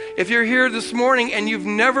bit. If you're here this morning and you've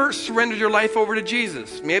never surrendered your life over to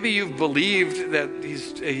Jesus, maybe you've believed that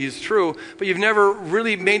He's true, but you've never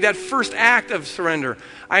really made that first act of surrender.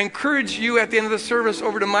 I encourage you at the end of the service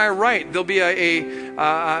over to my right. There'll be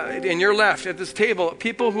in your left at this table,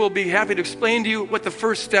 people who will be happy to explain to you what the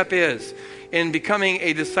first step is in becoming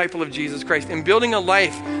a disciple of Jesus Christ and building a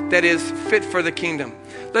life that is fit for the kingdom.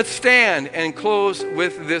 Let's stand and close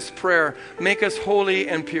with this prayer. Make us holy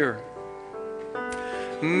and pure.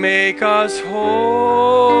 Make us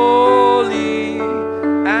holy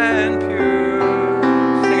and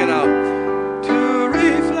pure. Sing it out. To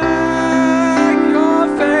reflect your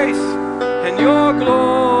face and your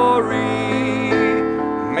glory,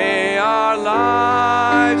 may our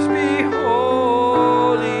lives be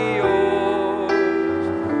wholly yours.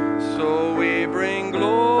 So we bring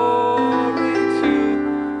glory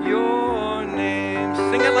to your name.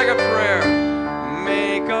 Sing it like a prayer.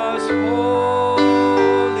 Make us holy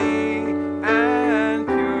and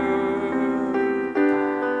pure,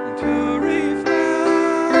 to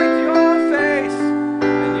reflect your face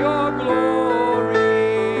and your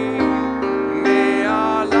glory. May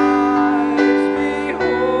our lives be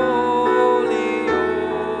wholly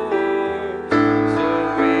yours. So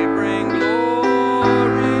we bring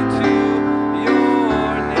glory to your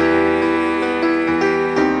name.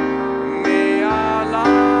 May our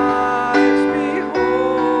lives be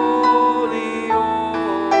wholly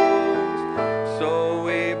yours. So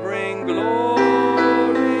we bring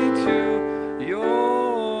glory to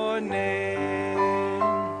your name.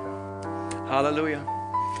 Hallelujah.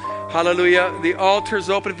 Hallelujah. The altar's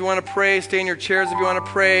open if you want to pray. Stay in your chairs if you want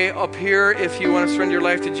to pray. Up here if you want to surrender your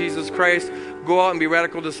life to Jesus Christ. Go out and be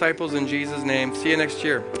radical disciples in Jesus' name. See you next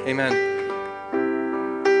year. Amen.